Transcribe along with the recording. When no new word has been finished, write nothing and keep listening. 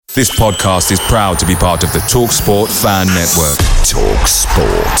This podcast is proud to be part of the TalkSport Fan Network.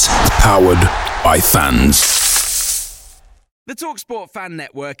 TalkSport. Powered by fans. The TalkSport Fan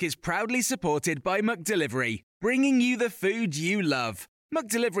Network is proudly supported by McDelivery, bringing you the food you love.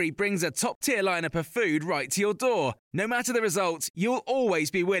 McDelivery brings a top-tier lineup of food right to your door. No matter the result, you'll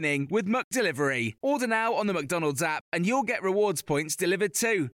always be winning with McDelivery. Order now on the McDonald's app and you'll get rewards points delivered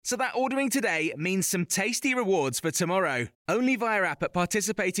too. So that ordering today means some tasty rewards for tomorrow. Only via app at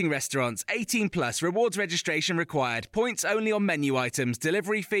participating restaurants. 18 plus. Rewards registration required. Points only on menu items.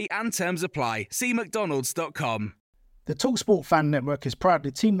 Delivery fee and terms apply. See mcdonalds.com. The TalkSport Fan Network is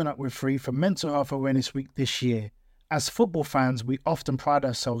proudly teaming up with Free for Mental Health Awareness Week this year. As football fans, we often pride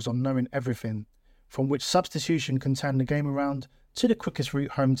ourselves on knowing everything, from which substitution can turn the game around to the quickest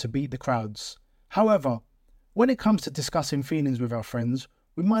route home to beat the crowds. However, when it comes to discussing feelings with our friends,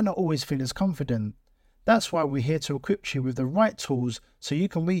 we might not always feel as confident. That's why we're here to equip you with the right tools so you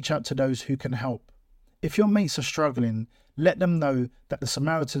can reach out to those who can help. If your mates are struggling, let them know that the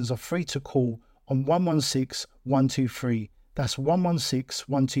Samaritans are free to call on 116 123. That's 116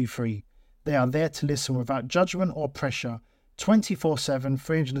 123. They are there to listen without judgment or pressure, 24/7,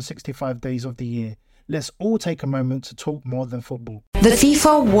 365 days of the year. Let's all take a moment to talk more than football. The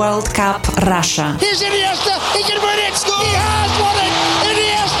FIFA World Cup Russia. Here's Iniesta, he can win it! He has won it!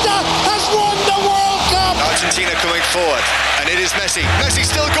 Iniesta has won the World Cup! Argentina coming forward, and it is Messi. Messi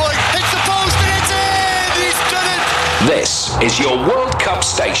still going, hits the post, and it's in! He's done it! This is your World Cup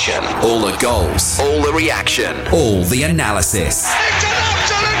station. All the goals. All the reaction. All the analysis. It's an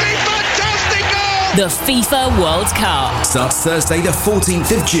absolutely fantastic goal! The FIFA World Cup. Starts Thursday the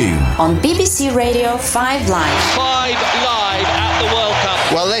 14th of June. On BBC Radio 5 Live. 5 Live at the World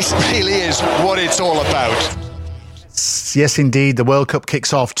Cup. Well, this really is what it's all about. Yes, indeed. The World Cup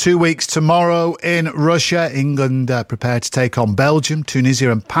kicks off 2 weeks tomorrow in Russia. England prepared to take on Belgium,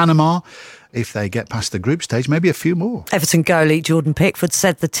 Tunisia and Panama. If they get past the group stage, maybe a few more. Everton goalie Jordan Pickford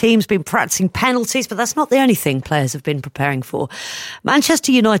said the team's been practising penalties, but that's not the only thing players have been preparing for.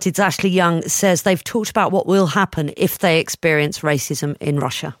 Manchester United's Ashley Young says they've talked about what will happen if they experience racism in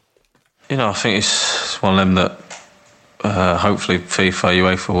Russia. You know, I think it's one of them that hopefully FIFA,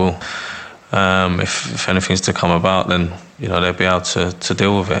 UEFA will, if anything's to come about, then, you know, they'll be able to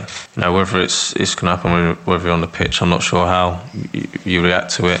deal with it. You know, whether it's going to happen, whether you're on the pitch, I'm not sure how you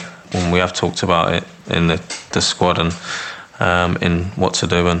react to it. When we have talked about it in the squad and in what to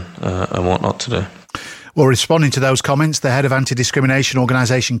do and what not to do. Well, responding to those comments, the head of anti-discrimination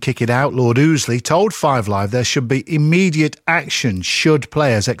organisation Kick It Out, Lord Ousley, told 5 Live there should be immediate action should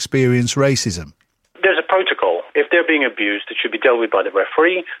players experience racism. There's a protocol. If they're being abused, it should be dealt with by the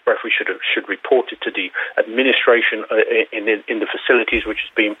referee. The referee should report it to the administration in the facilities which is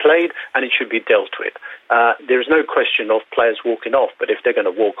being played, and it should be dealt with. There's no question of players walking off, but if they're going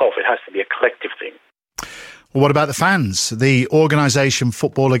to walk off, it has to be a collective thing. Well, what about the fans? The organisation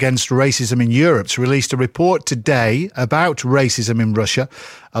Football Against Racism in Europe's released a report today about racism in Russia,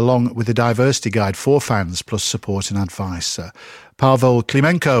 along with a diversity guide for fans, plus support and advice. Pavel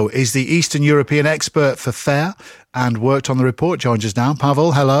Klimenko is the Eastern European expert for FAIR and worked on the report. Joins us now.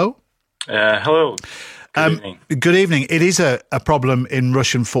 Pavel, hello. Hello. Good evening. Good evening. It is a problem in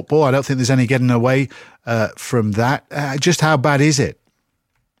Russian football. I don't think there's any getting away from that. Just how bad is it?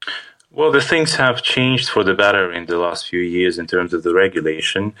 Well, the things have changed for the better in the last few years in terms of the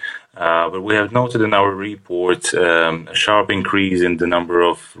regulation, but we have noted in our report a sharp increase in the number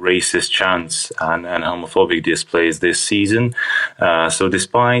of racist chants and homophobic displays this season. So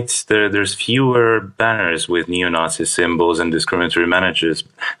despite there's fewer banners with neo-Nazi symbols and discriminatory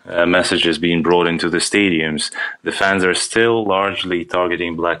messages being brought into the stadiums, the fans are still largely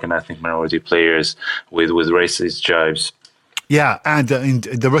targeting black and ethnic minority players with racist jibes. Yeah, and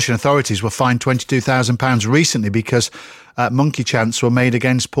the Russian authorities were fined £22,000 recently because monkey chants were made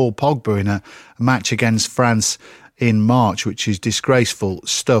against Paul Pogba in a match against France in March, which is disgraceful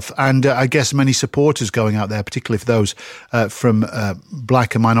stuff. And I guess many supporters going out there, particularly for those from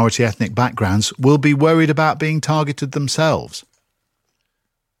black and minority ethnic backgrounds, will be worried about being targeted themselves.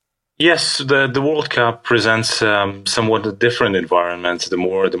 Yes, the World Cup presents somewhat a different environment. The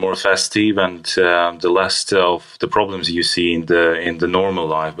more festive and the less of the problems you see in the normal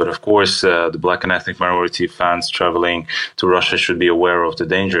life. But of course, the black and ethnic minority fans traveling to Russia should be aware of the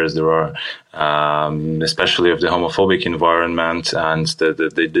dangers there are, especially of the homophobic environment and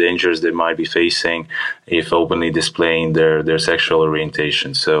the dangers they might be facing if openly displaying their sexual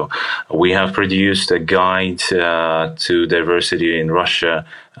orientation. So we have produced a guide to diversity in Russia,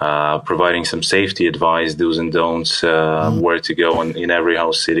 providing some safety advice, do's and don'ts, where to go in every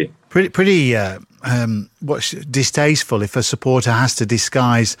host city. Pretty what's distasteful if a supporter has to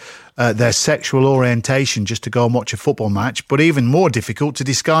disguise their sexual orientation just to go and watch a football match, but even more difficult to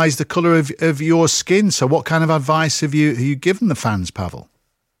disguise the colour of your skin. So what kind of advice have you given the fans, Pavel?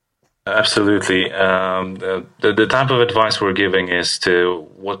 Absolutely. The type of advice we're giving is to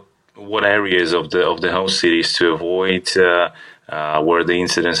what areas of the host cities to avoid, where the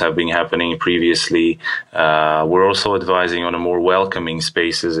incidents have been happening previously. We're also advising on a more welcoming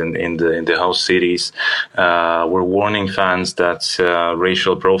spaces in the host cities. We're warning fans that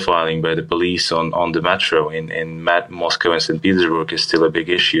racial profiling by the police on the metro in Moscow and St. Petersburg is still a big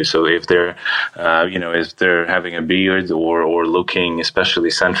issue. So if they're if they're having a beard or looking especially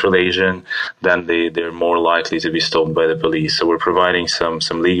Central Asian, then they're more likely to be stopped by the police. So we're providing some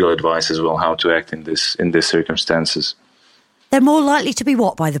legal advice as well how to act in these circumstances. They're more likely to be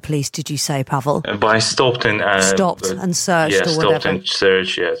what by the police, did you say, Pavel? By stopped and searched or whatever. Stopped and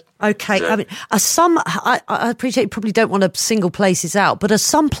searched, yes. Okay, Exactly. I mean, I appreciate you probably don't want to single places out, but are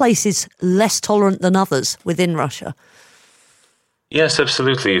some places less tolerant than others within Russia? Yes,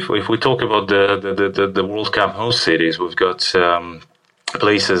 absolutely. If we talk about the World Cup host cities, we've got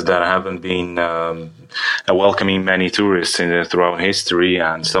places that haven't been welcoming many tourists throughout history,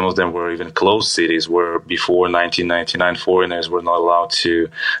 and some of them were even closed cities where before 1999 foreigners were not allowed to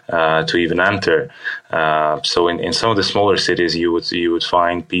even enter. So in some of the smaller cities, you would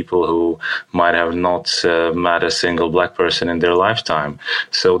find people who might have not met a single black person in their lifetime.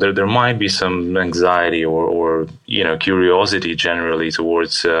 So there might be some anxiety or curiosity generally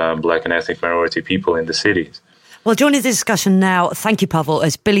towards black and ethnic minority people in the cities. Well, joining the discussion now, thank you, Pavel,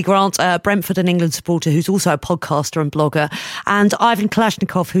 is Billy Grant, Brentford and England supporter who's also a podcaster and blogger, and Ivan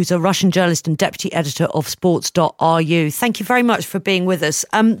Kalashnikov, who's a Russian journalist and deputy editor of sports.ru. Thank you very much for being with us.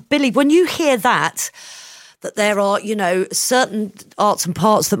 Billy, when you hear that there are, certain arts and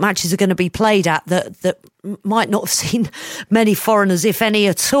parts that matches are going to be played at that might not have seen many foreigners, if any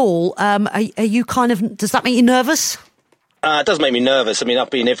at all, are you does that make you nervous? It does make me nervous. I mean, I've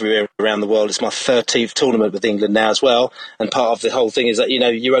been everywhere around the world. It's my 13th tournament with England now as well. And part of the whole thing is that,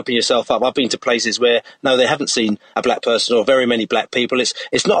 you open yourself up. I've been to places where, no, they haven't seen a black person or very many black people.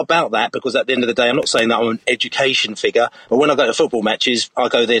 It's not about that, because at the end of the day, I'm not saying that I'm an education figure. But when I go to football matches, I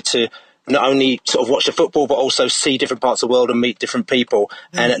go there to not only sort of watch the football, but also see different parts of the world and meet different people.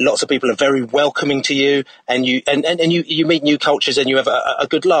 And lots of people are very welcoming to you, and you meet new cultures, and you have a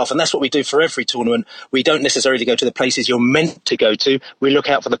good laugh. And that's what we do for every tournament. We don't necessarily go to the places you're meant to go to. We look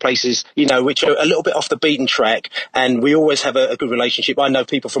out for the places, which are a little bit off the beaten track, and we always have a good relationship. I know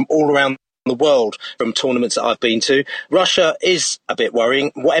people from all around the world from tournaments that I've been to. Russia is a bit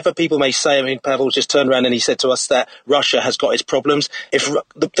worrying. Whatever people may say, I mean, Pavel just turned around and he said to us that Russia has got its problems. If part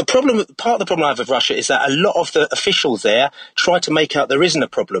of the problem I have with Russia is that a lot of the officials there try to make out there isn't a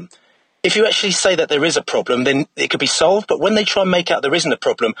problem. If you actually say that there is a problem, then it could be solved. But when they try and make out there isn't a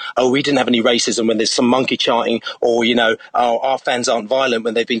problem, we didn't have any racism when there's some monkey chanting, or, our fans aren't violent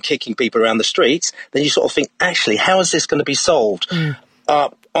when they've been kicking people around the streets, then you sort of think, actually, how is this going to be solved?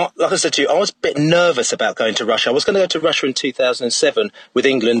 Like I said to you, I was a bit nervous about going to Russia. I was going to go to Russia in 2007 with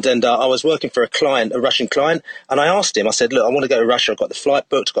England, and I was working for a Russian client, and I asked him, I said, look, I want to go to Russia. I've got the flight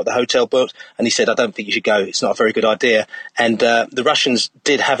booked, I've got the hotel booked, and he said, I don't think you should go. It's not a very good idea. And the Russians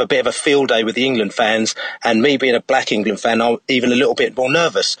did have a bit of a field day with the England fans, and me being a black England fan, I'm even a little bit more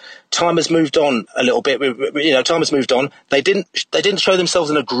nervous. Time has moved on a little bit. Time has moved on. They didn't show themselves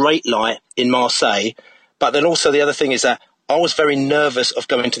in a great light in Marseille, but then also the other thing is that I was very nervous of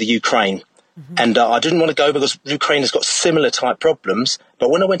going to the Ukraine. Mm-hmm. And I didn't want to go because Ukraine has got similar type problems. But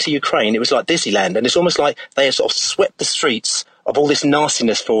when I went to Ukraine, it was like Disneyland. And it's almost like they have sort of swept the streets of all this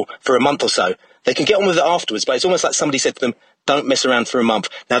nastiness for a month or so. They can get on with it afterwards, but it's almost like somebody said to them, don't mess around for a month.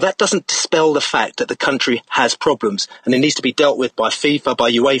 Now, that doesn't dispel the fact that the country has problems, and it needs to be dealt with by FIFA,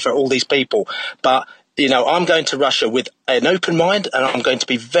 by UEFA, all these people. But I'm going to Russia with an open mind, and I'm going to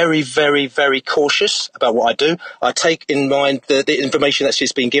be very, very, very cautious about what I do. I take in mind the information that's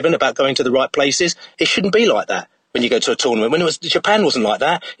just been given about going to the right places. It shouldn't be like that when you go to a tournament. When Japan wasn't like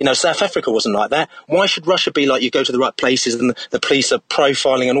that, South Africa wasn't like that. Why should Russia be like you go to the right places and the police are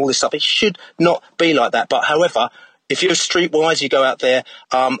profiling and all this stuff? It should not be like that. But however, if you're streetwise, you go out there,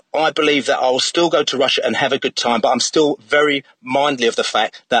 I believe that I will still go to Russia and have a good time, but I'm still very mindful of the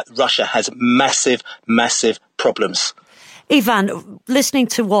fact that Russia has massive, massive problems. Ivan, listening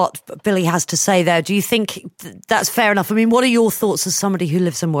to what Billy has to say there, do you think that's fair enough? I mean, what are your thoughts as somebody who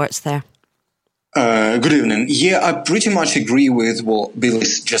lives and works there? Good evening. Yeah, I pretty much agree with what Billy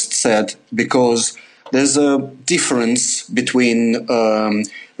just said, because there's a difference between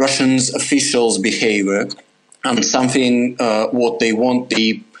Russians' officials' behavior and something what they want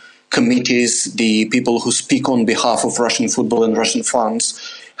the committees, the people who speak on behalf of Russian football and Russian fans,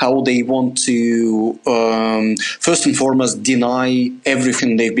 how they want to, first and foremost, deny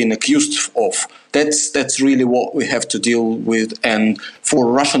everything they've been accused of. That's really what we have to deal with. And for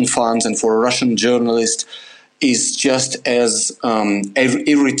Russian fans and for Russian journalists, is just as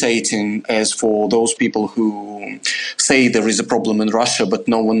irritating as for those people who say there is a problem in Russia, but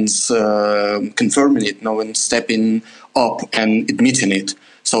no one's confirming it, no one's stepping up and admitting it.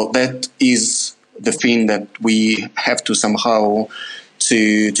 So that is the thing that we have to somehow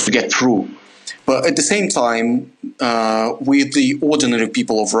to get through. But at the same time, with the ordinary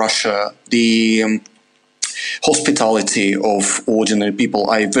people of Russia, the hospitality of ordinary people,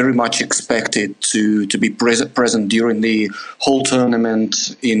 I very much expected to be present during the whole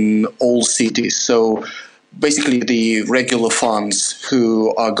tournament in all cities. So basically the regular fans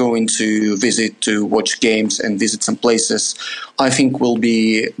who are going to visit to watch games and visit some places, I think will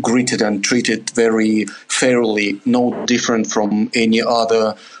be greeted and treated very fairly, no different from any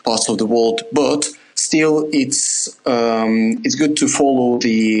other parts of the world. But still, it's good to follow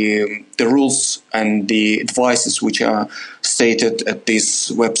the rules and the advices which are stated at this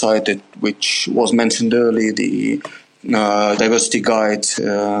website, which was mentioned earlier, the Diversity Guide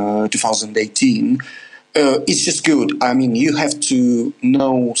 2018. It's just good. I mean, you have to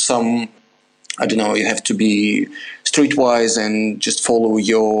know some, I don't know, you have to be streetwise and just follow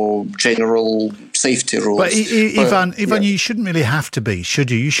your general safety rules. But Ivan, you shouldn't really have to be,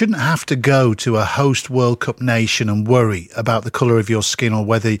 should you? You shouldn't have to go to a host World Cup nation and worry about the colour of your skin or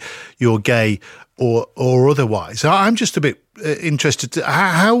whether you're gay or otherwise. I'm just a bit interested.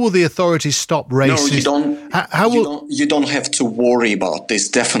 How will the authorities stop racism? No, you don't have to worry about this,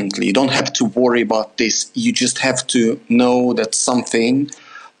 definitely. You don't have to worry about this. You just have to know that something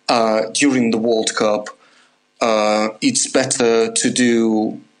during the World Cup, it's better to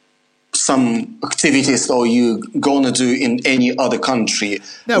do some activities or you're gonna do in any other country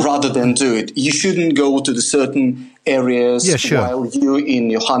rather than do it. You shouldn't go to the certain areas while you're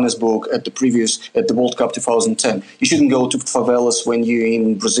in Johannesburg at the World Cup 2010. You shouldn't go to favelas when you're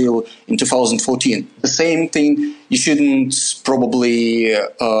in Brazil in 2014. The same thing, you shouldn't probably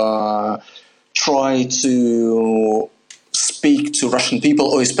try to speak to Russian people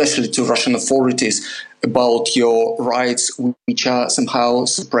or especially to Russian authorities about your rights, which are somehow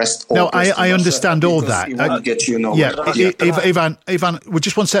suppressed. No, I understand all that. Ivan, well,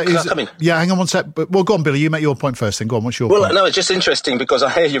 just one sec. Hang on one sec. But, well, go on, Billy. You make your point first. Then go on. What's your point? Well, no, it's just interesting because I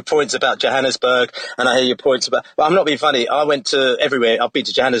hear your points about Johannesburg and I hear your points about. But I'm not being funny. I went to everywhere. I've been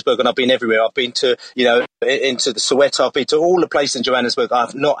to Johannesburg and I've been everywhere. I've been to, into the Soweto. I've been to all the places in Johannesburg.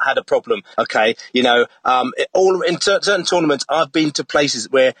 I've not had a problem. Okay, all in certain tournaments, I've been to places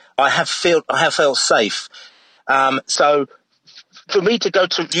where I have felt safe. So for me to go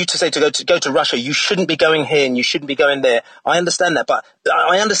to Russia, you shouldn't be going here and you shouldn't be going there. I understand that, but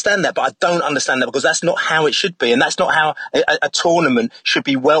I don't understand that because that's not how it should be, and that's not how a tournament should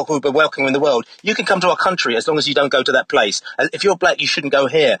be welcoming the world. You can come to our country as long as you don't go to that place. If you're black, you shouldn't go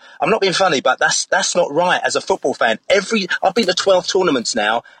here. I'm not being funny, but that's not right. As a football fan, I've been to 12 tournaments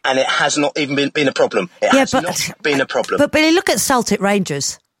now, and it has not even been a problem. It has not been a problem. But Billy, look at Celtic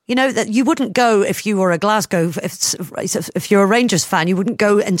Rangers. You know, that you wouldn't go if you were a Glasgow, if you're a Rangers fan, you wouldn't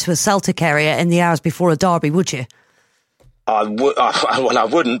go into a Celtic area in the hours before a derby, would you? I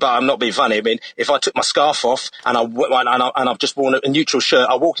wouldn't, but I'm not being funny. I mean, if I took my scarf off and I've just worn a neutral shirt,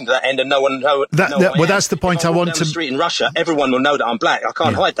 I walk into that end and no one knows. That's the point I want down the street in Russia, everyone will know that I'm black. I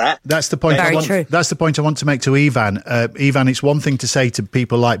can't hide that. That's the point. That's the point I want to make to Ivan. Ivan, it's one thing to say to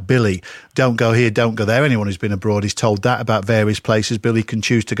people like Billy, "Don't go here, don't go there." Anyone who's been abroad is told that about various places. Billy can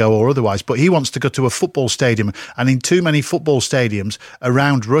choose to go or otherwise, but he wants to go to a football stadium, and in too many football stadiums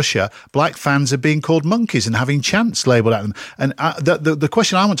around Russia, black fans are being called monkeys and having chants labelled at them. And the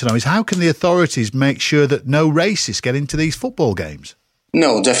question I want to know is, how can the authorities make sure that no racists get into these football games?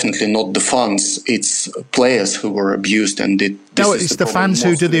 No, definitely not the fans. It's players who were abused and it's the fans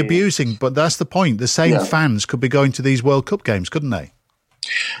who do the abusing, but that's the point. The same fans could be going to these World Cup games, couldn't they?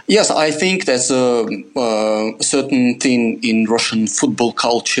 Yes, I think there's a certain thing in Russian football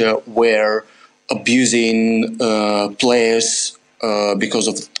culture where abusing players because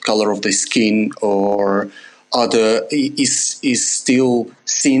of the color of their skin or other is still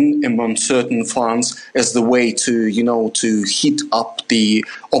seen among certain fans as the way to hit up the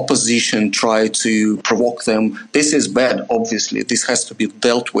opposition, try to provoke them. This is bad, obviously. This has to be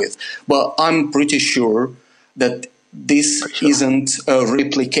dealt with. But I'm pretty sure that this isn't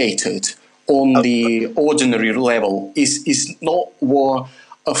replicated on the ordinary level. Is not what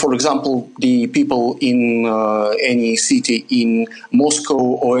For example, the people in any city in Moscow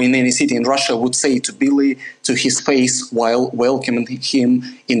or in any city in Russia would say to Billy to his face while welcoming him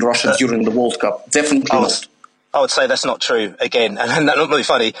in Russia during the World Cup. Definitely not. I would say that's not true again, and that's not really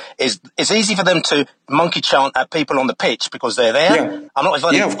funny. Is it's easy for them to monkey chant at people on the pitch because they're there. Yeah. I'm not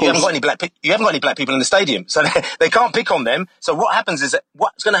funny. Yeah, of you haven't course. got any black people in the stadium, so they can't pick on them. So what happens is that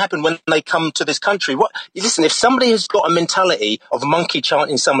what's going to happen when they come to this country? Listen, if somebody has got a mentality of monkey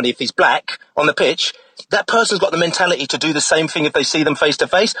chanting somebody if he's black on the pitch, that person's got the mentality to do the same thing if they see them face to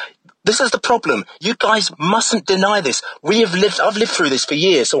face. This is the problem. You guys mustn't deny this. I've lived through this for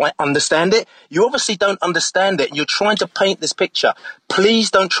years, so I understand it. You obviously don't understand it, and you're trying to paint this picture. Please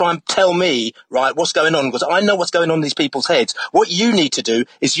don't try and tell me, right, what's going on, because I know what's going on in these people's heads. What you need to do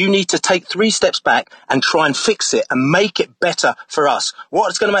is you need to take 3 steps back and try and fix it and make it better for us.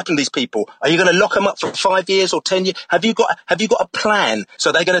 What's going to happen to these people? Are you going to lock them up for 5 years or 10 years? Have you got a plan?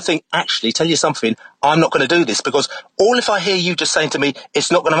 So they're going to think, actually, tell you something, I'm not going to do this, because if I hear you just saying to me,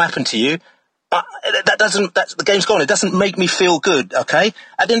 it's not going to happen to you, the game's gone. It doesn't make me feel good, okay?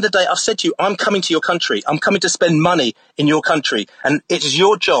 At the end of the day, I've said to you, I'm coming to your country. I'm coming to spend money in your country. And it is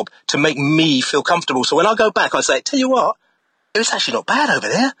your job to make me feel comfortable. So when I go back, I say, tell you what, it was actually not bad over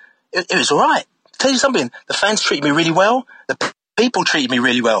there. It was all right. Tell you something, the fans treated me really well. The people treated me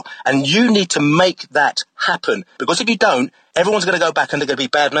really well. And you need to make that happen. Because if you don't, everyone's going to go back and they're going to be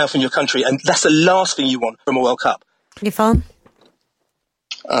bad-mouthing your country. And that's the last thing you want from a World Cup. Yvonne?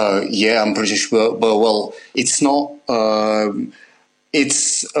 Yeah, I'm pretty sure. But well, it's not. I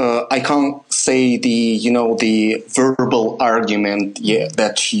can't say the verbal argument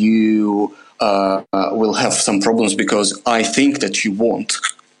that you will have some problems, because I think that you won't.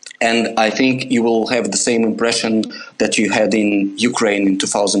 And I think you will have the same impression that you had in Ukraine in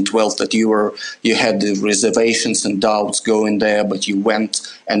 2012, that you had the reservations and doubts going there, but you went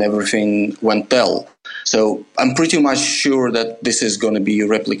and everything went well. So I'm pretty much sure that this is going to be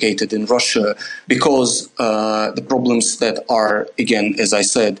replicated in Russia, because the problems that are, again, as I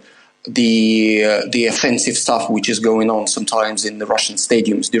said, the offensive stuff which is going on sometimes in the Russian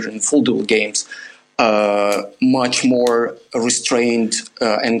stadiums during football games, much more restrained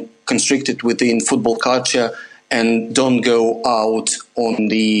and constricted within football culture, and don't go out on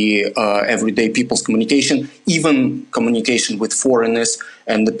the everyday people's communication, even communication with foreigners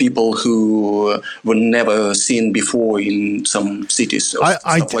and the people who were never seen before in some cities. So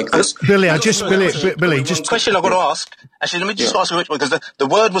stuff like this. Billy, Question I've got to ask. Actually, let me just ask you which one, because the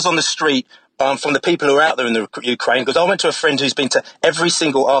word was on the street from the people who are out there in the Ukraine, because I went to a friend who's been to every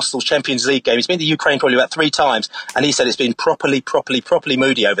single Arsenal Champions League game. He's been to Ukraine probably about 3 times, and he said it's been properly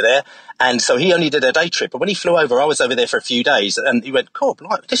moody over there. And so he only did a day trip. But when he flew over, I was over there for a few days, and he went, "Cool,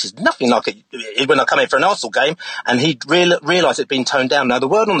 this is nothing like it when I come in for an Arsenal game." And he realised it'd been toned down. Now, the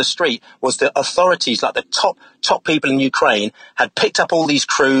word on the street was the authorities, like the top people in Ukraine, had picked up all these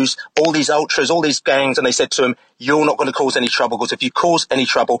crews, all these ultras, all these gangs, and they said to him, "You're not going to cause any trouble, because if you cause any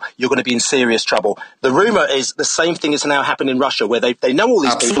trouble, you're going to be in serious trouble." The rumour is the same thing has now happened in Russia, where they know all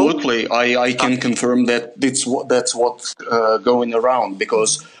these people. Absolutely, I can confirm that that's what's going around,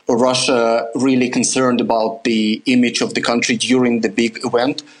 because Russia really concerned about the image of the country during the big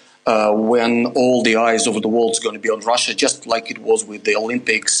event, when all the eyes of the world is going to be on Russia, just like it was with the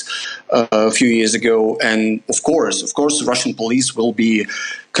Olympics a few years ago. And of course, Russian police will be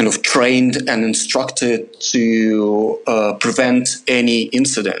kind of trained and instructed to prevent any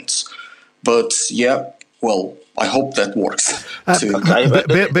incidents. But I hope that works.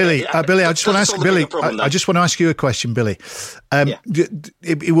 Billy, I just want to ask Billy. I just want to ask you a question, Billy.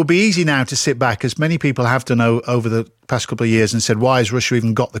 It will be easy now to sit back, as many people have done over the past couple of years, and said, "Why has Russia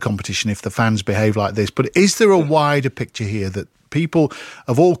even got the competition if the fans behave like this?" But is there a wider picture here that people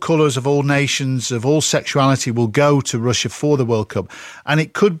of all colours, of all nations, of all sexuality will go to Russia for the World Cup, and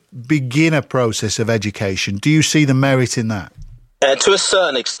it could begin a process of education? Do you see the merit in that? To a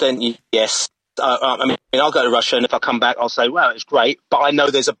certain extent, yes. I mean, I'll go to Russia, and if I come back, I'll say, wow, it's great. But I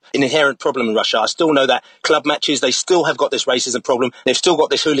know there's an inherent problem in Russia. I still know that club matches, they still have got this racism problem. They've still got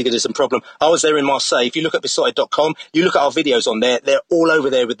this hooliganism problem. I was there in Marseille. If you look at Beesotted.com, you look at our videos on there, they're all over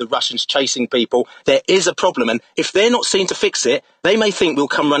there with the Russians chasing people. There is a problem. And if they're not seen to fix it, they may think we'll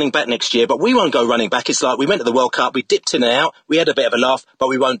come running back next year, but we won't go running back. It's like we went to the World Cup, we dipped in and out, we had a bit of a laugh, but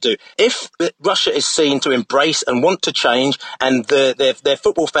we won't do. If Russia is seen to embrace and want to change, and their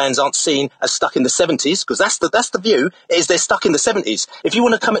football fans aren't seen as stuck in the 70s, because that's the view, is they're stuck in the 70s. If you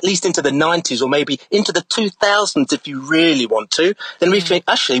want to come at least into the 90s, or maybe into the 2000s if you really want to, then we think,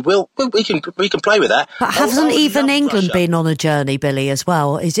 actually, we can play with that. But hasn't even England been on a journey, Billy, as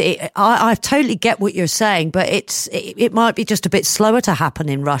well? I totally get what you're saying, but it might be just a bit slower to happen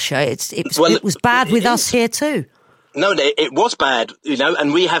in Russia. It was bad with us here too. No, it was bad,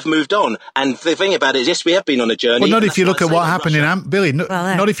 and we have moved on. And the thing about it is, yes, we have been on a journey. Well, not if you look at what happened in Billy.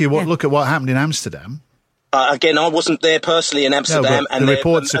 Not if you look at what happened in Amsterdam. Again, I wasn't there personally in Amsterdam. No, but the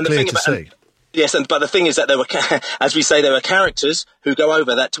reports are clear to see. Yes, but the thing is that there were, as we say, there were characters who go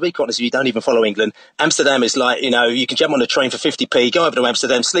over that. To be honest, if you don't even follow England, Amsterdam is like, you can jump on a train for 50p, go over to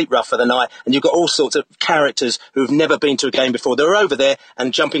Amsterdam, sleep rough for the night, and you've got all sorts of characters who have never been to a game before. They're over there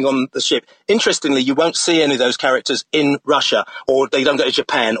and jumping on the ship. Interestingly, you won't see any of those characters in Russia, or they don't go to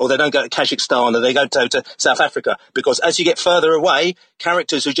Japan, or they don't go to Kazakhstan, or they go to South Africa, because as you get further away,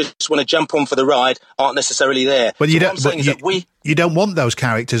 characters who just want to jump on for the ride aren't necessarily there. But you don't want those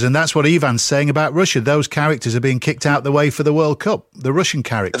characters, and that's what Ivan's saying about Russia. Those characters are being kicked out the way for the World Cup, the Russian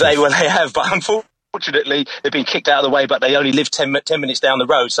characters. They have, but unfortunately, they've been kicked out of the way, but they only live 10 minutes down the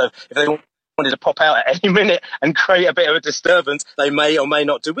road. So if they wanted to pop out at any minute and create a bit of a disturbance, they may or may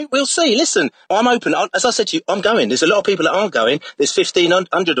not do. We'll see. Listen, I'm open. As I said to you, I'm going. There's a lot of people that aren't going. There's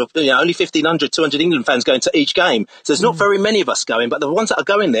 1,500 of, only 1,500, 200 England fans going to each game. So there's not very many of us going, but the ones that are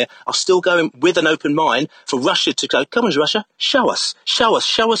going there are still going with an open mind for Russia to go, come on, Russia, show us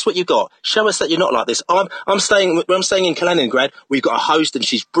what you got. Show us that you're not like this. I'm staying in Kaliningrad. We've got a host and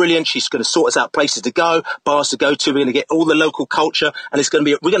she's brilliant. She's going to sort us out places to go, bars to go to. We're going to get all the local culture, and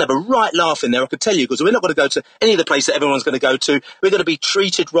we're going to have a right laugh in there, I can tell you, because we're not going to go to any of the places that everyone's going to go to. We're going to be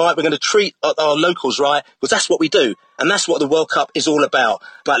treated right. We're going to treat our locals right, because that's what we do. And that's what the World Cup is all about.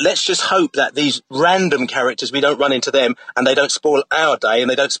 But let's just hope that these random characters, we don't run into them and they don't spoil our day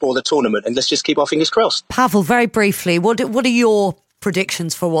and they don't spoil the tournament. And let's just keep our fingers crossed. Pavel, very briefly, what are your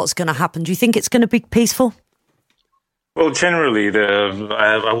predictions for what's going to happen? Do you think it's going to be peaceful? Well, generally,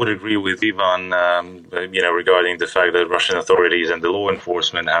 I would agree with Ivan, regarding the fact that Russian authorities and the law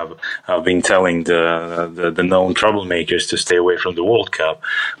enforcement have been telling the known troublemakers to stay away from the World Cup,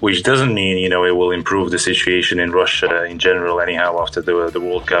 which doesn't mean, it will improve the situation in Russia in general anyhow after the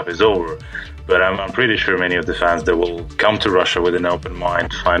World Cup is over. But I'm pretty sure many of the fans that will come to Russia with an open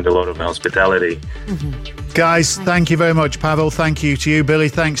mind find a lot of hospitality. Mm-hmm. Guys, thank you very much. Pavel, thank you to you. Billy,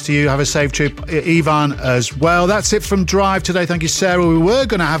 thanks to you. Have a safe trip. Ivan as well. That's it from Drive today. Thank you, Sarah. We were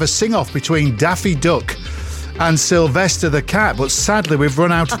going to have a sing-off between Daffy Duck and Sylvester the Cat, but sadly we've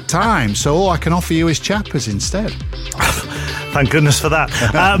run out of time, so all I can offer you is Chappers instead. Thank goodness for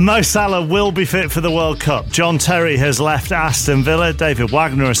that. Mo Salah will be fit for the World Cup. John Terry has left Aston Villa. David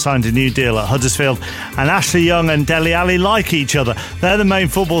Wagner has signed a new deal at Huddersfield. And Ashley Young and Dele Alli like each other. They're the main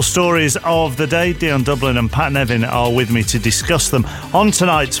football stories of the day. Dion Dublin and Pat Nevin are with me to discuss them on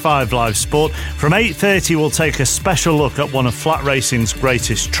tonight's 5 Live Sport. From 8:30, we'll take a special look at one of flat racing's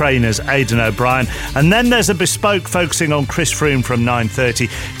greatest trainers, Aidan O'Brien. And then there's a bespoke focusing on Chris Froome from 9:30.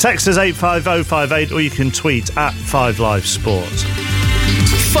 Text us 85058 or you can tweet at 5 Live Sport.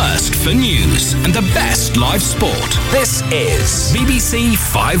 First for news and the best live sport. This is BBC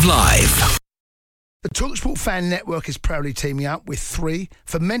 5 Live. The TalkSport Fan Network is proudly teaming up with 3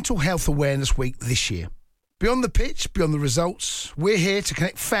 for Mental Health Awareness Week this year. Beyond the pitch, beyond the results, we're here to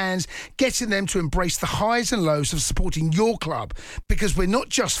connect fans, getting them to embrace the highs and lows of supporting your club, because we're not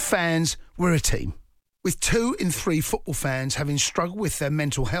just fans, we're a team. With 2 in 3 football fans having struggled with their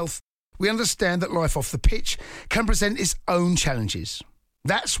mental health, we understand that life off the pitch can present its own challenges.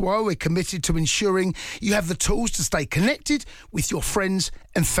 That's why we're committed to ensuring you have the tools to stay connected with your friends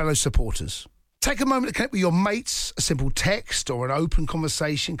and fellow supporters. Take a moment to connect with your mates. A simple text or an open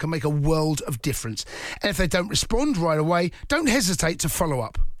conversation can make a world of difference. And if they don't respond right away, don't hesitate to follow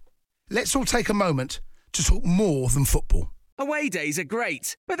up. Let's all take a moment to talk more than football. Away days are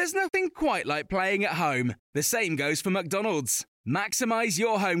great, but there's nothing quite like playing at home. The same goes for McDonald's. Maximise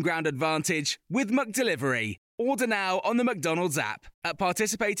your home ground advantage with McDelivery. Order now on the McDonald's app. At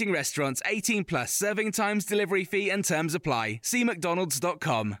participating restaurants, 18 plus, serving times, delivery fee and terms apply. See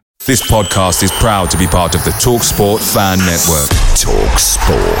mcdonalds.com. This podcast is proud to be part of the TalkSport Fan Network.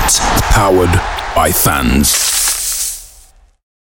 TalkSport. Powered by fans.